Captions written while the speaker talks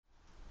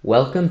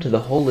Welcome to the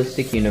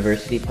Holistic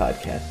University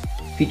podcast,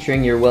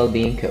 featuring your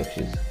well-being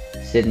coaches,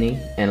 Sydney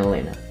and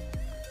Elena.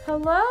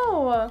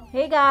 Hello!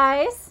 Hey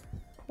guys!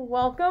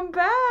 Welcome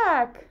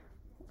back!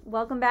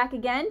 Welcome back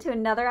again to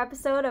another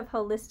episode of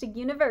Holistic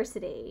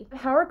University.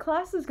 How are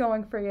classes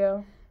going for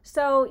you?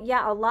 So,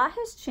 a lot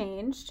has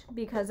changed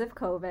because of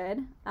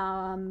COVID.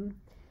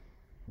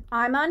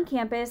 I'm on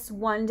campus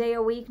 1 day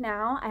a week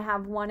now. I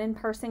have one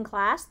in-person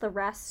class. The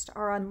rest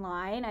are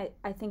online.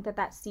 I think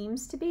that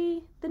seems to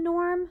be the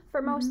norm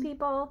for most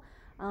people.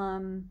 I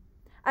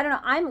don't know.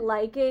 I'm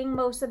liking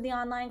most of the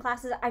online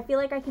classes. I feel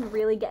like I can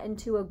really get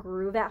into a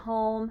groove at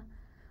home.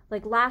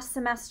 Like last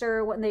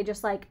semester when they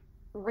just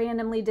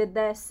randomly did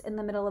this in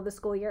the middle of the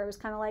school year, it was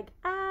kind of like,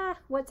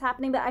 what's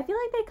happening? But I feel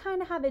like they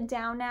kind of have it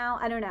down now.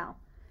 I don't know.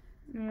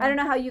 I don't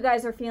know how you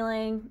guys are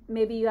feeling.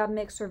 Maybe you have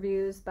mixed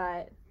reviews,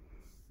 but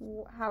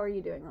how are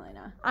you doing,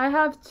 Elena? I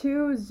have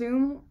 2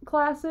 Zoom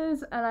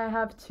classes and I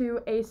have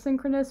 2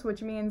 asynchronous,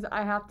 which means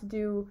I have to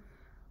do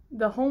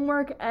the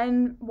homework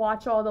and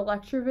watch all the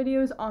lecture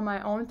videos on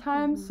my own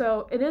time.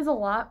 So it is a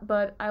lot,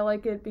 but I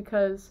like it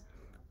because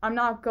I'm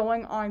not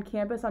going on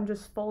campus. I'm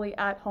just fully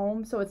at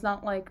home. So it's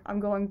not like I'm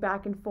going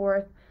back and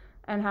forth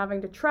and having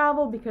to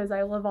travel because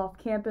I live off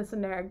campus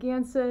in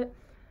Narragansett.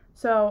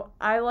 So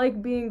I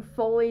like being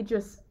fully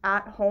just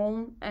at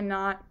home and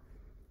not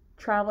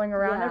traveling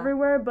around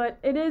everywhere, but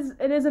it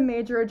is a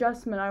major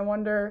adjustment. I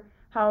wonder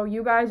how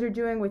you guys are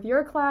doing with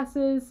your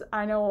classes.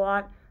 I know a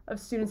lot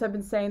of students have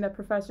been saying that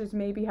professors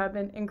maybe have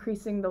been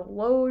increasing the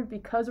load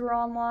because we're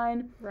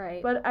online.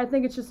 Right. But I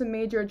think it's just a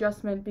major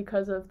adjustment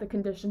because of the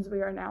conditions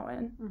we are now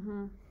in.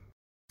 Mm-hmm.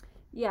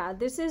 Yeah,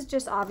 this is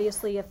just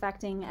obviously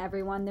affecting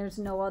everyone. There's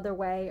no other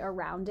way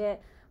around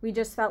it. We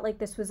just felt like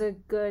this was a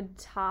good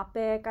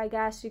topic, I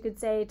guess you could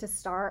say, to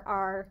start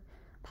our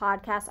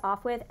podcast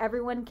off with.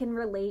 Everyone can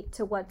relate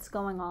to what's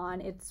going on.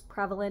 It's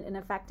prevalent and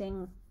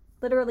affecting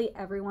literally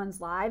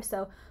everyone's lives.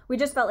 So we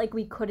just felt like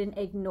we couldn't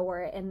ignore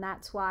it, and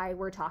that's why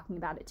we're talking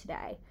about it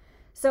today.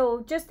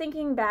 So just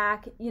thinking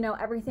back,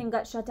 everything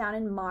got shut down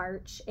in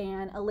March,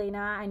 and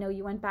Elena, I know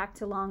you went back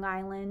to Long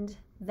Island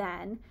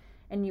then,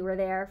 and you were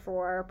there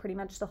for pretty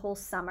much the whole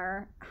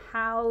summer.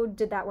 How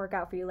did that work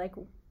out for you?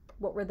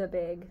 What were the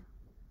big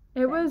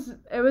It was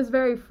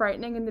very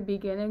frightening in the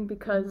beginning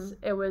because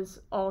it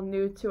was all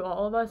new to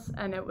all of us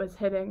and it was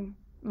hitting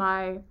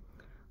my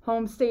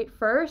home state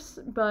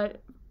first.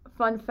 But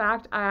fun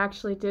fact, I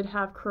actually did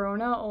have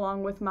corona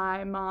along with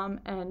my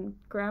mom and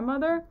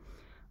grandmother.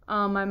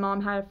 My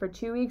mom had it for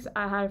 2 weeks.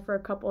 I had it for a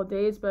couple of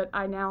days, but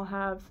I now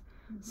have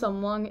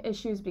some lung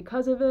issues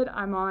because of it.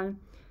 I'm on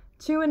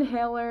 2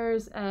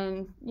 inhalers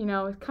and,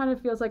 it kind of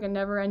feels like a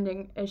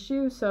never-ending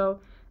issue. So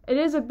it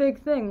is a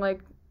big thing.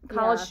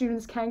 College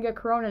students can get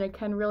corona and it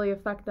can really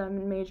affect them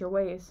in major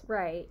ways.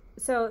 Right.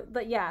 So,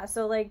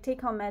 take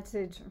home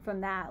message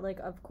from that,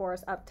 of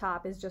course, up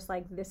top is just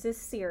this is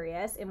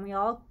serious and we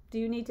all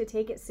do need to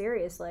take it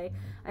seriously.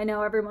 I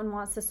know everyone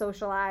wants to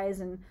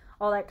socialize and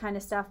all that kind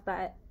of stuff,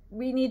 but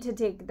we need to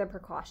take the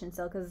precautions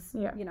still because,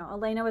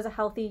 Elena was a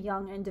healthy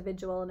young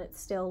individual and it's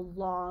still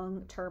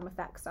long-term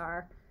effects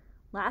are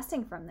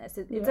lasting from this.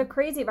 It's a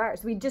crazy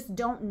virus. We just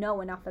don't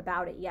know enough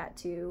about it yet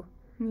to...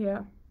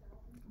 Yeah.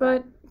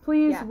 But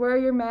please wear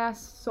your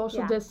mask,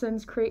 social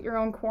distance, create your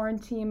own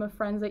quarantine of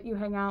friends that you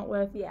hang out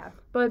with. Yeah.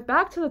 But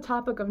back to the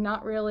topic of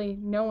not really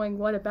knowing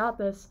what about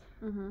this.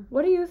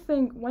 What do you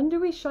think? When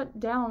do we shut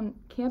down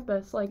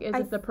campus? Is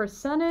it the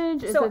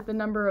percentage? Is it the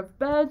number of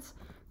beds?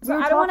 We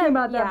were talking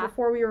about that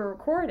before we were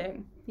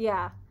recording.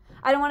 Yeah.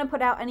 I don't want to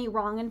put out any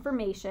wrong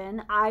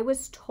information. I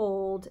was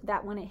told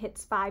that when it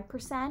hits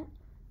 5%,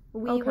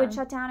 we would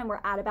shut down, and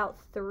we're at about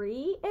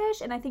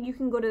 3-ish. And I think you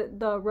can go to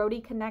the Rhody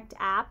Connect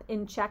app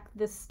and check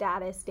the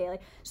status daily.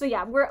 So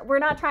we're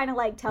not trying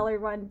to tell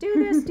everyone do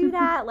this, do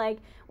that.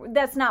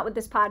 That's not what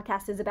this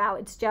podcast is about.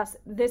 It's just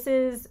this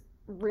is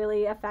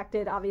really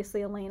affected,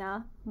 obviously,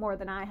 Elena more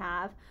than I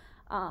have.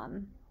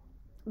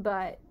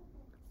 But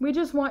we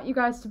just want you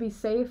guys to be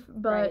safe.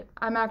 But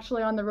I'm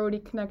actually on the Rhody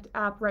Connect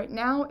app right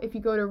now. If you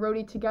go to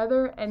Rhody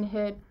Together and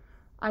hit,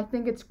 I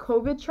think it's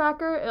COVID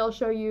tracker, it'll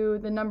show you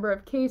the number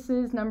of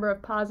cases, number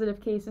of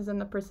positive cases,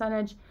 and the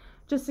percentage,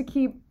 just to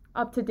keep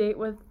up to date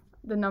with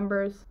the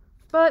numbers.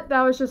 But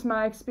that was just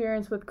my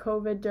experience with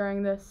COVID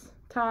during this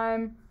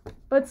time.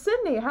 But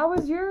Sydney, how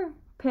was your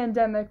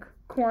pandemic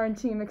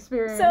quarantine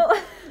experience?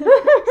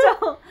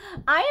 So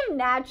I am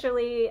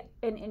naturally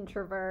an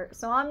introvert,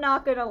 so I'm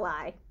not gonna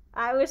lie.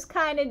 I was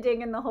kind of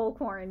digging the whole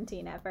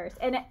quarantine at first.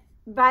 And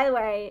by the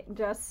way,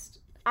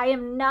 I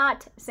am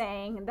not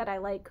saying that I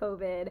like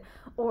COVID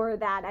or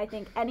that I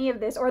think any of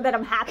this or that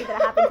I'm happy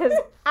that it happened, because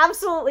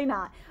absolutely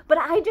not. But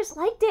I just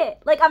liked it.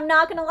 I'm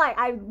not going to lie.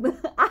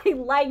 I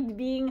liked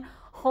being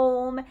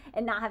home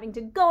and not having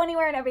to go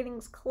anywhere and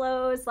everything's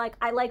closed.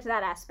 I liked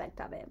that aspect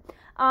of it.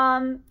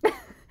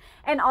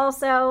 And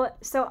also,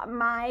 so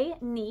my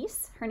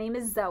niece, her name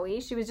is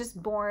Zoe. She was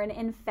just born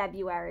in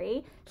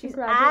February. She's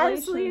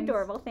absolutely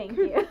adorable. Thank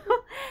you.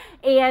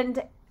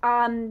 And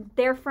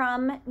they're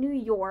from New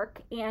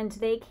York, and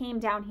they came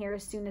down here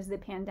as soon as the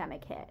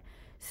pandemic hit.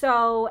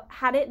 So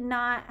had it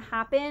not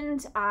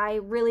happened, I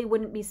really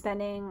wouldn't be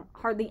spending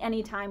hardly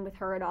any time with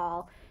her at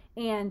all.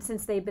 And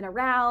since they've been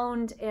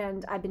around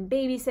and I've been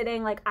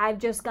babysitting, like I've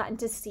just gotten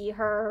to see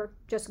her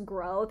just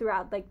grow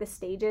throughout like the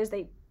stages.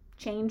 They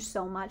change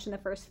so much in the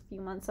first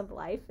few months of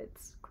life.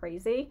 It's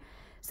crazy.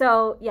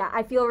 So yeah,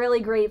 I feel really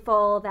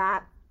grateful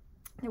that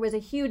there was a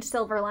huge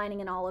silver lining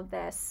in all of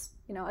this.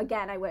 You know,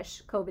 again, I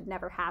wish COVID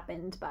never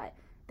happened, but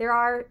there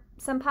are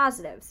some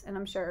positives, and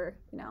I'm sure,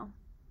 you know,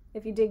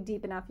 if you dig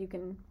deep enough, you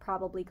can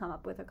probably come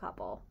up with a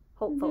couple.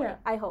 Hopefully. Yeah.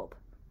 I hope.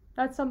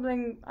 That's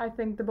something I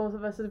think the both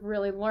of us have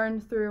really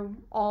learned through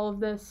all of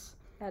this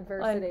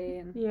Adversity.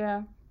 and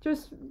yeah,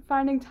 just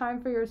finding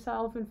time for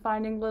yourself and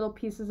finding little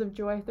pieces of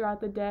joy throughout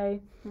the day,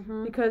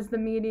 because the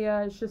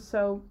media is just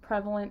so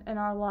prevalent in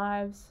our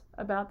lives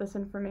about this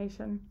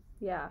information.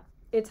 Yeah.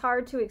 It's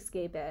hard to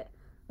escape it.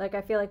 Like,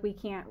 I feel like we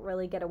can't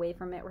really get away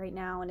from it right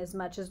now, and as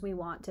much as we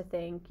want to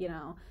think, you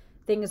know,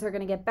 things are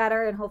going to get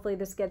better and hopefully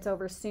this gets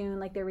over soon,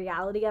 like the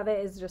reality of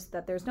it is just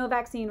that there's no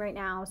vaccine right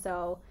now,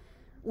 so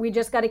we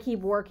just got to keep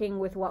working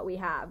with what we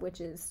have,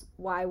 which is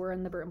why we're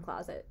in the broom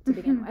closet to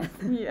begin with.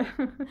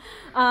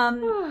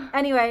 Yeah.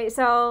 Anyway,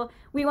 so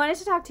we wanted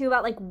to talk too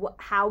about like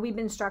how we've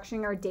been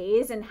structuring our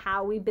days and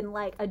how we've been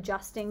like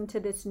adjusting to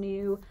this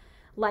new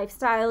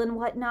lifestyle and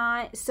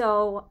whatnot.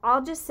 So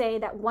I'll just say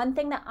that one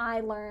thing that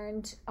I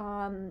learned,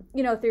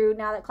 you know, through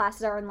now that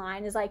classes are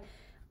online is like,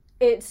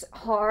 it's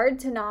hard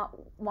to not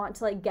want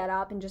to like get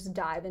up and just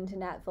dive into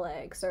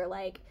Netflix or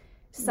like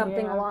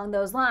something along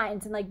those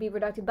lines and like be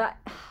productive. But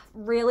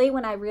really,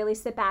 when I really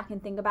sit back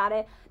and think about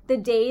it, the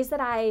days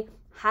that I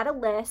had a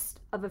list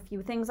of a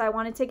few things I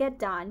wanted to get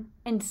done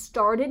and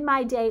started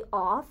my day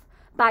off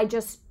by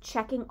just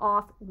checking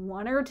off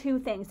one or two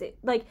things.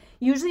 Like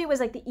usually it was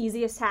like the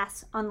easiest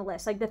task on the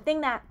list, like the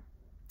thing that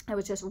I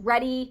was just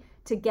ready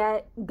to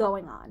get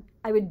going on.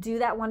 I would do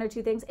that one or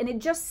two things and it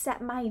just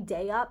set my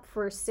day up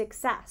for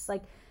success.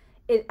 Like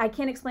I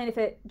can't explain if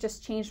it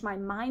just changed my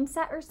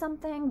mindset or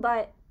something,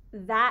 but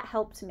that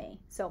helped me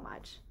so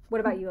much.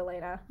 What about you,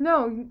 Elena?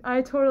 No,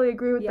 I totally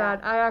agree with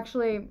that.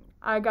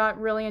 I got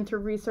really into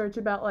research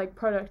about like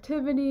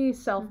productivity,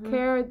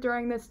 self-care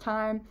during this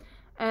time.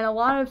 And a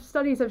lot of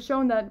studies have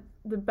shown that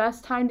the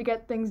best time to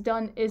get things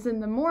done is in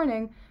the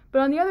morning. But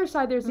on the other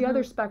side, there's the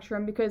other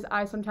spectrum, because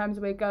I sometimes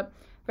wake up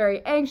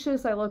very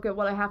anxious. I look at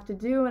what I have to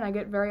do and I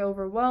get very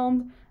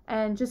overwhelmed.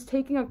 And just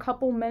taking a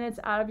couple minutes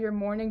out of your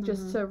morning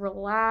just to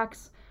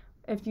relax.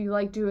 If you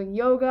like doing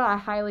yoga, I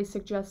highly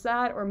suggest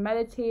that, or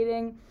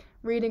meditating,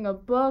 reading a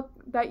book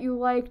that you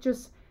like.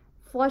 Just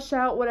flush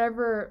out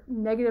whatever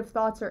negative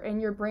thoughts are in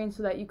your brain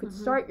so that you could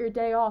start your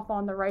day off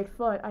on the right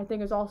foot, I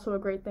think is also a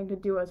great thing to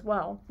do as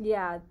well.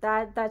 Yeah,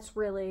 that's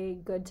really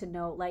good to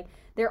note. Like,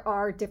 there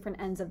are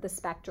different ends of the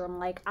spectrum.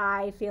 Like,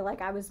 I feel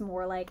like I was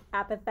more like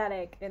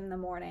apathetic in the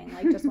morning,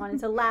 like just wanted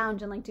to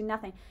lounge and like do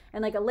nothing.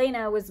 And like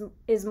Elena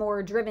is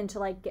more driven to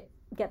like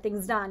get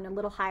things done, a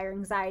little higher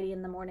anxiety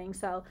in the morning.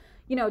 So,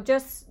 you know,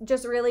 just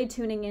really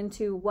tuning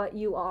into what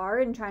you are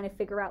and trying to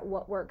figure out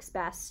what works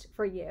best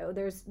for you.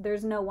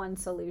 There's no one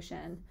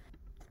solution.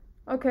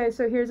 Okay,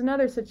 so here's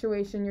another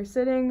situation. You're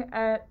sitting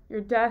at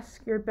your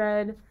desk, your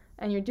bed,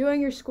 and you're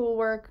doing your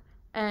schoolwork,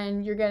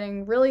 and you're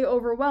getting really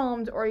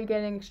overwhelmed, or you're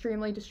getting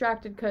extremely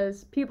distracted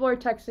because people are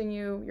texting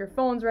you, your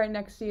phone's right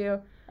next to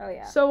you. Oh,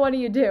 yeah. So what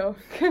do?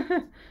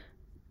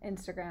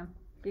 Instagram.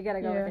 You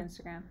gotta go with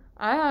Instagram.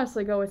 I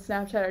honestly go with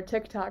Snapchat or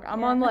TikTok.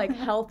 I'm on like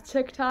health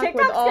TikTok.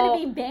 TikTok's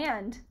gonna be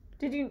banned.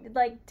 Did you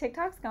like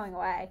TikTok's going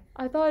away?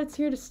 I thought it's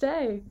here to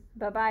stay.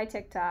 Bye-bye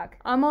TikTok.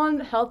 I'm on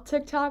health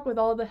TikTok with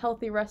all the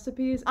healthy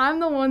recipes. I'm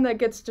the one that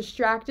gets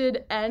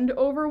distracted and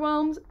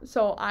overwhelmed,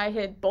 so I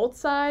hit both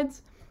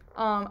sides.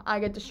 I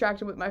get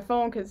distracted with my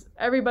phone because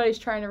everybody's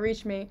trying to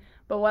reach me.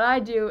 But what I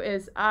do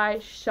is I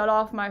shut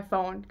off my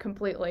phone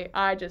completely.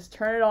 I just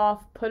turn it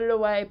off, put it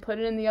away, put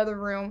it in the other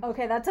room.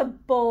 Okay, that's a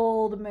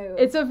bold move.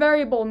 It's a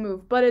very bold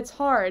move, but it's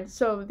hard.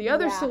 So the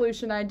other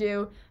solution I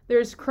do,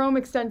 there's Chrome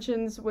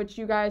extensions, which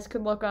you guys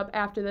could look up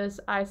after this.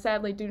 I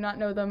sadly do not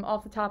know them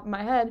off the top of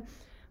my head.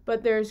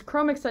 But there's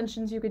Chrome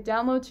extensions you could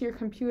download to your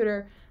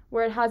computer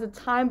where it has a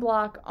time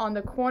block on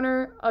the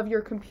corner of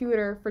your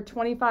computer for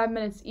 25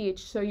 minutes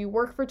each. So you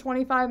work for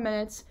 25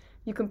 minutes,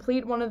 you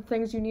complete one of the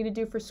things you need to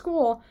do for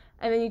school,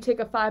 and then you take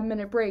a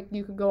 5-minute break.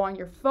 You could go on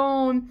your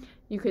phone,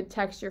 you could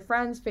text your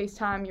friends,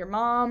 FaceTime your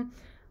mom,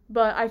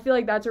 but I feel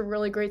like that's a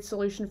really great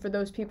solution for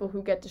those people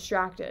who get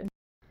distracted.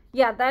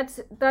 Yeah,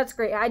 that's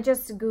great. I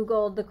just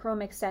Googled the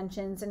Chrome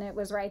extensions and it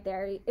was right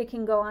there. It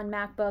can go on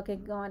MacBook, it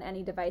can go on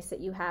any device that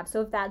you have. So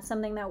if that's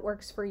something that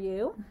works for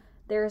you,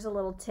 there's a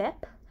little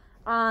tip.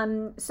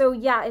 So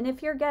yeah, and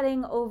if you're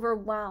getting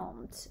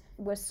overwhelmed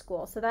with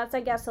school, so that's,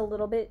 I guess, a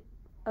little bit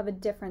of a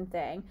different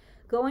thing.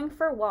 Going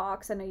for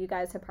walks, I know you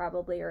guys have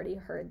probably already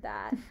heard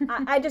that.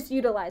 I just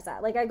utilize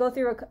that. Like, I go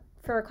through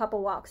for a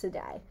couple walks a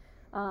day.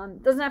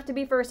 Doesn't have to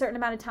be for a certain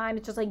amount of time.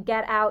 It's just like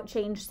get out,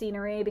 change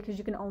scenery, because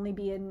you can only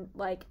be in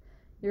like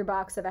your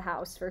box of a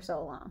house for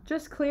so long.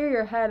 Just clear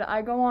your head.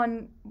 I go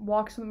on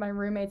walks with my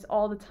roommates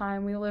all the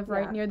time. We live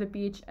right near the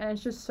beach, and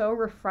it's just so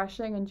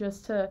refreshing, and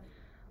just to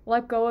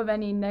let go of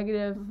any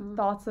negative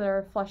thoughts that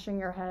are flushing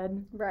your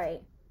head.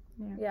 Right.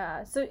 Yeah.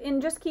 Yeah. So in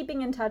just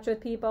keeping in touch with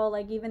people,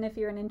 like even if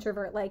you're an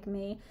introvert like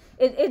me,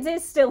 it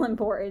is still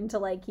important to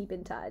like keep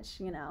in touch,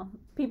 you know.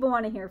 People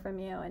want to hear from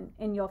you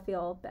and you'll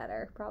feel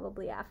better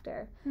probably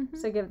after.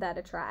 So give that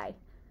a try.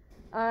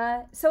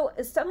 So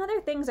some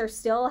other things are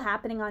still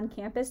happening on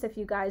campus if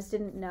you guys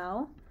didn't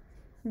know.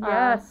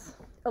 Yes.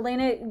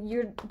 Elena,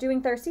 you're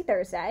doing Thirsty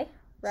Thursday,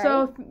 right?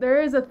 So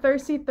there is a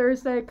Thirsty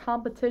Thursday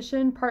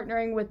competition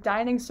partnering with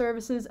Dining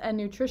Services and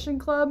Nutrition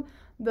Club.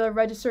 The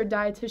registered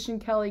dietitian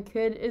Kelly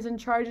Kidd is in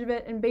charge of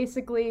it, and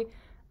basically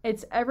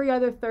it's every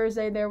other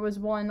Thursday. There was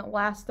one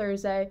last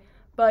Thursday,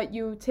 but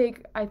you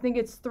take, I think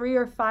it's 3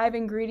 or 5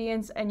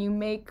 ingredients, and you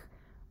make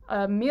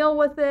a meal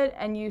with it,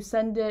 and you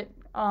send it,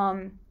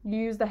 you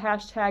use the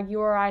hashtag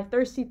URI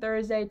Thirsty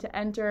Thursday to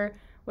enter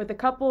with a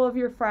couple of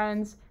your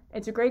friends.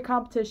 It's a great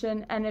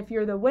competition, and if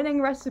you're the winning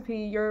recipe,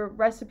 your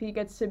recipe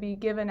gets to be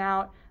given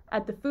out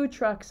at the food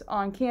trucks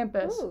on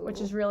campus,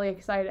 which is really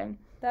exciting.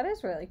 That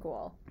is really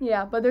cool.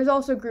 Yeah, but there's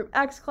also Group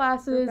X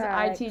classes. Group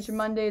I X. teach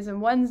Mondays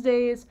and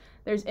Wednesdays.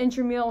 There's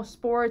intramural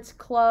sports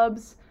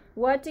clubs.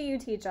 What do you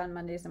teach on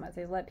Mondays and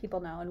Wednesdays? Let people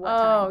know. And what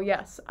Oh, time?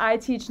 yes. I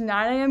teach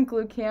 9 a.m.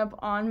 glute camp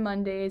on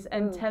Mondays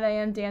and 10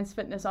 a.m. dance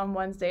fitness on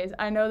Wednesdays.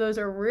 I know those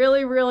are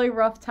really, really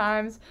rough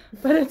times,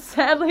 but it's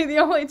sadly the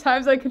only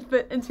times I can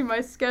fit into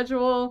my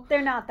schedule.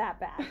 They're not that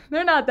bad.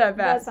 They're not that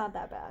bad. That's not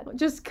that bad.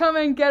 Just come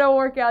and get a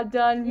workout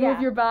done, Yeah.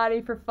 move your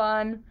body for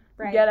fun,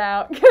 Right. get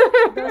out.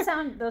 Those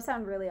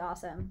sound really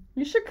awesome.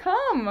 You should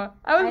come.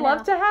 I would I love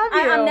know. to have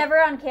you. I'm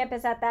never on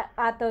campus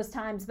at those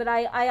times, but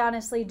I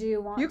honestly do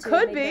want You to.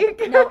 could make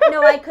be. it-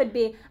 No, I could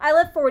be. I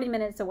live 40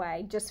 minutes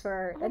away, just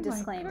for Oh a my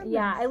disclaimer. goodness.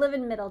 Yeah, I live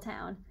in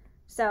Middletown,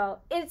 so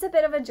it's a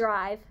bit of a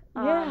drive.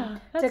 Yeah,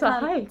 that's to a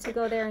come hike. to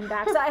go there and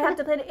back. So I have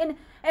to plan it in,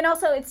 and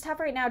also it's tough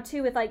right now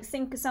too with like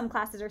some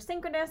classes are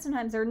synchronous,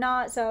 sometimes they're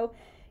not. So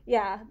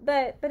yeah,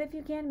 but if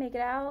you can make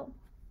it out,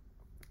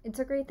 it's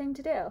a great thing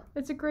to do.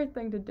 It's a great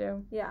thing to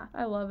do. Yeah.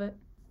 I love it.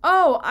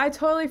 Oh, I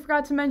totally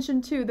forgot to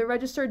mention too, the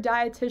registered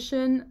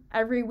dietitian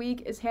every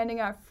week is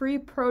handing out free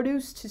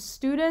produce to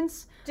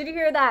students Did you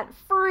hear that?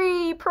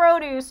 Free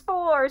produce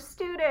for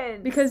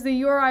students. because the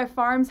URI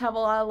farms have a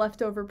lot of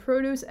leftover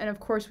produce, and of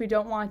course we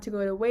don't want it to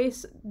go to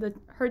waste.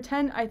 Her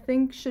tent, I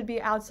think, should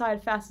be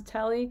outside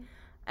Fascitelli,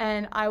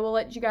 and I will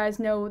let you guys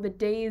know the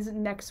days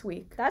next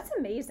week. That's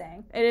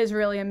amazing. It is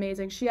really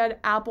amazing. She had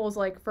apples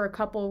like for a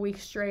couple of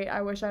weeks straight.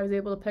 I wish I was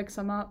able to pick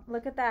some up.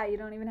 Look at that. You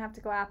don't even have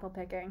to go apple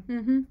picking.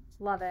 Mm-hmm.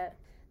 Love it.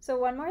 So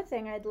one more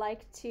thing I'd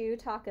like to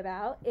talk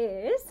about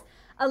is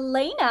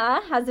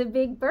Elena has a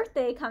big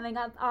birthday coming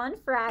up on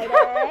Friday.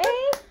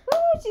 Woo,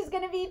 she's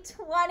going to be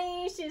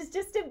 20. She's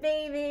just a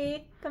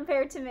baby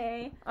compared to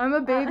me. I'm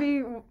a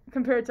baby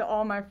compared to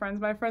all my friends.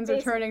 My friends are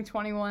Basi- turning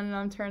 21 and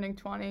I'm turning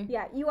 20.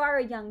 Yeah, you are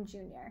a young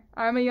junior.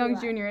 I'm a young You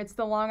are. junior. It's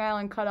the Long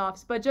Island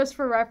cutoffs. But just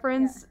for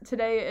reference,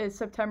 today is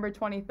September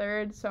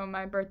 23rd, so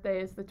my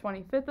birthday is the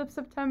 25th of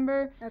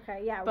September.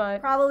 Okay, yeah.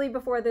 But- probably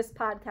before this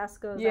podcast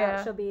goes Yeah.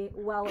 out, she'll be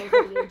well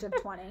over the age of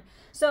 20.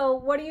 So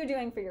what are you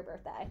doing for your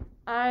birthday?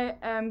 I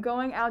am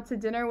going out to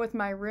dinner with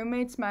my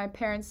roommates. My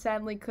parents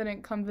sadly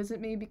couldn't come visit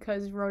me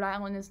because Rhode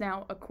Island is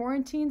now a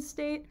quarantine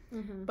state,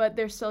 but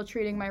they're still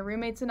treating my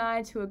roommates and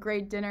I to a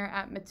great dinner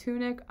at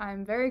Matunic.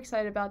 I'm very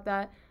excited about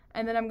that.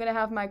 And then I'm going to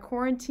have my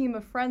quarantine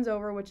of friends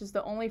over, which is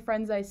the only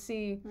friends I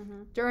see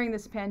during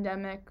this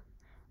pandemic.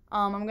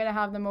 I'm going to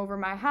have them over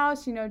my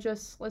house, you know,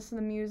 just listen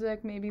to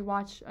music, maybe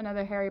watch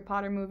another Harry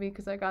Potter movie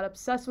because I got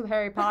obsessed with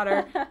Harry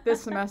Potter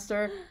this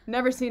semester.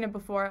 Never seen it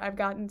before. I've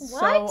gotten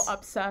so What?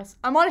 obsessed.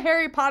 I'm on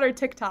Harry Potter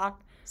TikTok.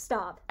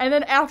 Stop. And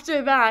then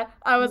after that,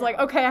 I was No. like,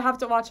 okay, I have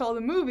to watch all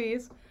the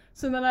movies.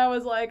 So then I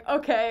was like,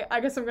 okay, I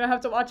guess I'm going to have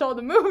to watch all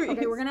the movies.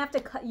 Okay, we're going to have to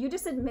cut. You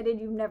just admitted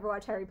you've never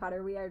watched Harry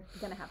Potter. We are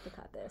going to have to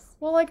cut this.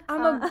 Well, like,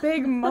 I'm a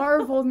big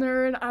Marvel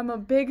nerd. I'm a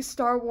big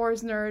Star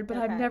Wars nerd, but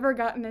I've Okay. never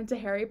gotten into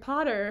Harry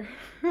Potter.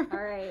 All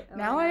right.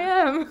 Now I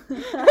Elena. am.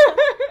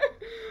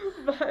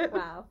 But,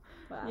 Wow.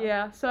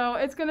 yeah, so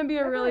it's going to be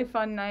a really Okay.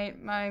 fun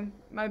night. My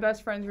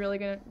best friend's really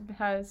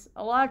has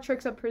a lot of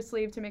tricks up her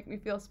sleeve to make me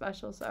feel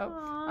special, so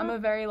Aw. I'm a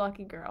very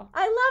lucky girl.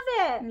 I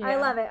love it. I Yeah.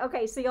 love it.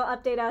 Okay, so you'll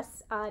update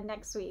us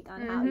next week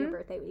on how your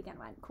birthday weekend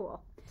went.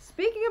 Cool.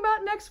 Speaking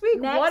about next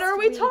week, what Next are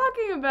we week-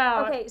 talking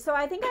about? Okay, so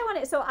I think I want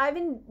to. So I've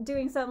been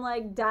doing some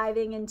like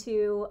diving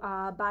into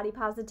body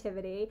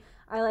positivity.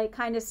 I like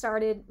kind of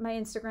started my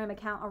Instagram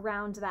account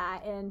around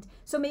that, and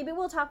so maybe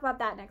we'll talk about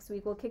that next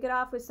week. We'll kick it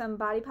off with some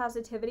body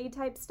positivity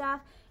type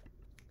stuff.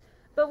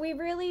 But we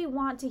really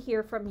want to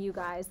hear from you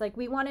guys. Like,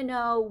 we want to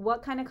know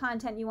what kind of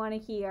content you want to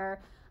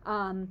hear.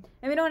 And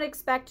we don't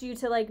expect you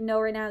to like know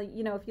right now.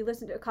 You know, if you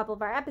listen to a couple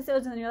of our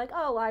episodes and then you're like,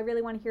 oh, well, I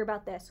really want to hear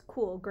about this.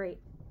 Cool, great.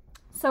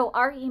 So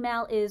our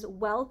email is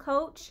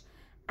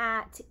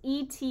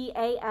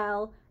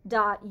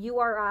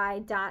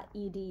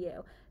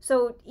wellcoach@etal.uri.edu.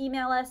 So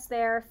email us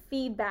there,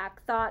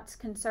 feedback, thoughts,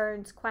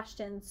 concerns,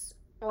 questions,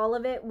 all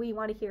of it. We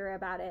want to hear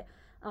about it.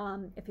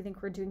 If you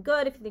think we're doing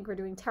good, if you think we're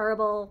doing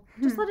terrible,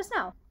 just let us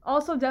know.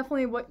 Also,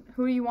 definitely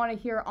who do you want to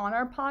hear on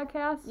our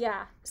podcast?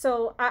 Yeah.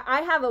 So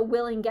I have a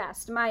willing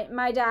guest.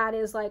 My dad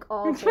is like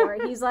all for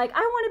it. He's like, I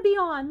want to be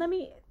on.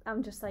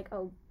 I'm just like,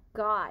 oh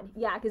God.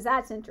 Yeah, because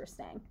that's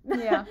interesting.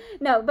 Yeah.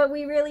 No, but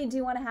we really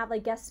do want to have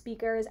like guest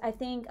speakers. I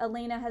think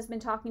Elena has been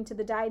talking to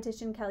the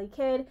dietitian, Kelly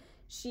Kidd.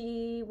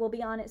 She will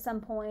be on at some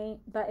point.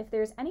 But if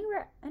there's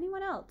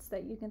anyone else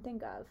that you can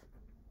think of.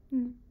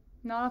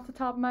 Not off the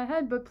top of my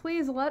head, but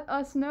please let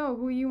us know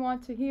who you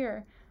want to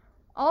hear.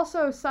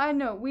 Also, side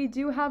note, we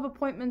do have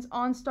appointments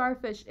on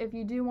Starfish if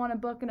you do want to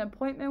book an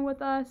appointment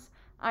with us.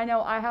 I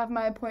know I have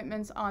my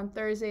appointments on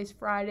Thursdays,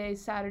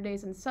 Fridays,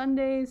 Saturdays, and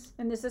Sundays.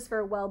 And this is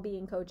for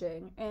well-being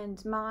coaching.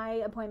 And my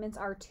appointments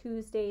are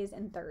Tuesdays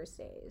and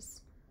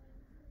Thursdays.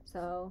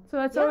 So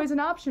that's always an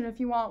option if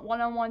you want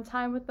one-on-one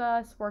time with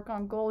us, work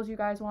on goals you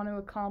guys want to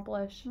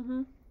accomplish.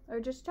 Or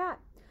just chat.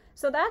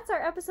 So that's our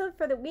episode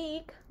for the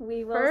week.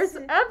 We will First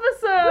episode!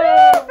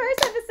 Woo!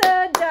 First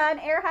episode done.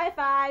 Air high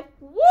five.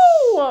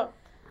 Woo! All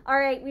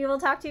right, we will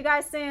talk to you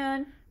guys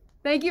soon.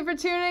 Thank you for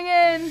tuning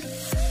in.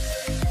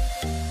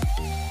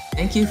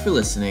 Thank you for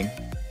listening.